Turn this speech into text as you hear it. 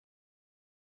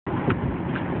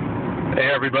Hey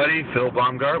everybody, Phil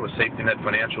Baumgart with Safety Net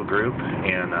Financial Group,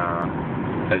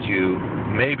 and as you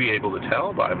may be able to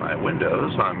tell by my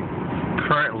windows, I'm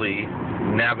currently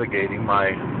navigating my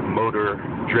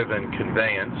motor-driven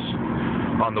conveyance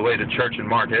on the way to Church and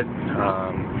Market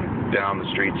down the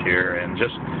streets here, and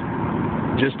just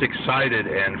excited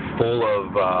and full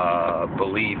of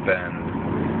belief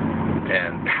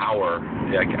and power,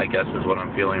 I guess is what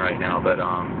I'm feeling right now. But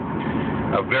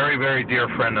a very, very dear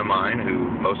friend of mine,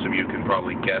 who most of you can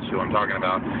probably guess who I'm talking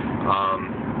about,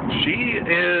 she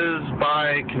is,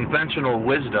 by conventional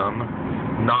wisdom,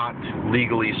 not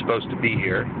legally supposed to be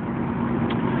here.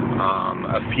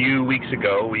 A few weeks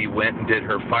ago, we went and did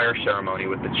her fire ceremony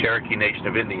with the Cherokee Nation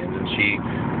of Indians, and she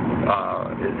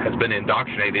has been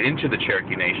indoctrinated into the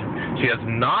Cherokee Nation. She has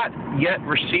not yet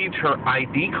received her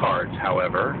ID cards,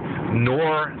 however,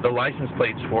 nor the license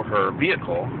plates for her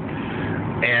vehicle.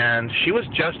 And she was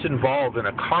just involved in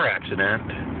a car accident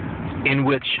in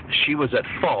which she was at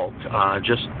fault,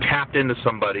 just tapped into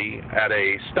somebody at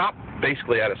a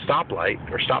basically at a stoplight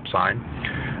or stop sign.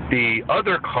 The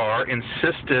other car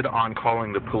insisted on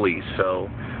calling the police. So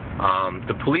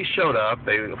the police showed up.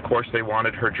 Of course, they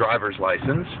wanted her driver's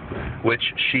license,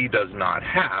 which she does not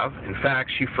have. In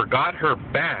fact, she forgot her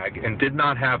bag and did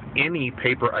not have any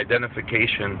paper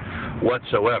identification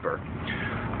whatsoever.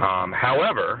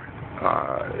 However,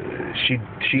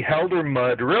 she held her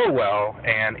mud real well,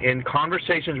 and in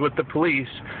conversations with the police,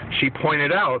 she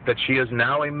pointed out that she is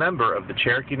now a member of the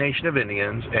Cherokee Nation of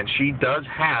Indians, and she does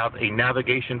have a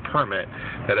navigation permit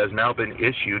that has now been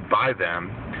issued by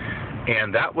them,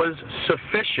 and that was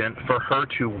sufficient for her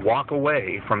to walk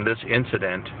away from this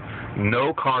incident.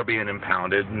 No car being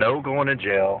impounded, no going to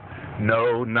jail,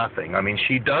 no nothing. I mean,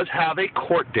 she does have a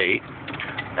court date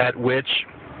at which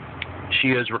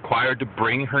she is required to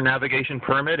bring her navigation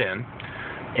permit in,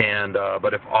 and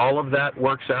but if all of that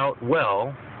works out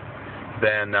well,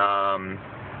 then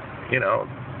you know,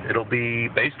 it'll be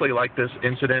basically like this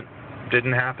incident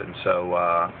didn't happen. So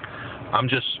I'm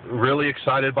just really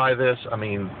excited by this. I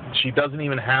mean, she doesn't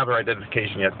even have her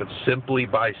identification yet, but simply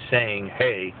by saying,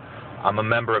 "Hey, I'm a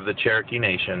member of the Cherokee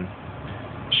Nation,"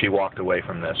 she walked away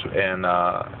from this. And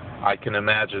I can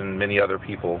imagine many other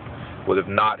people would have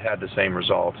not had the same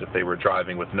results if they were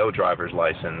driving with no driver's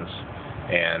license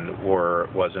and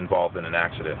was involved in an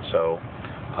accident. So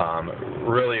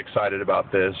really excited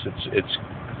about this. It's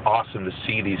awesome to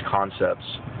see these concepts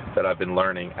that I've been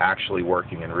learning actually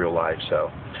working in real life.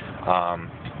 So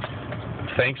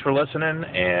thanks for listening,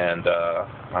 and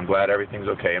I'm glad everything's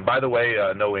okay. And by the way,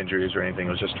 no injuries or anything.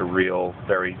 It was just a real,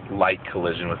 very light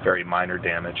collision with very minor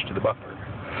damage to the bumper.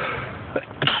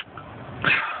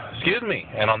 Excuse me.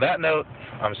 And on that note,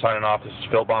 I'm signing off. This is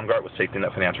Phil Baumgart with Safety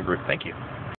Net Financial Group. Thank you.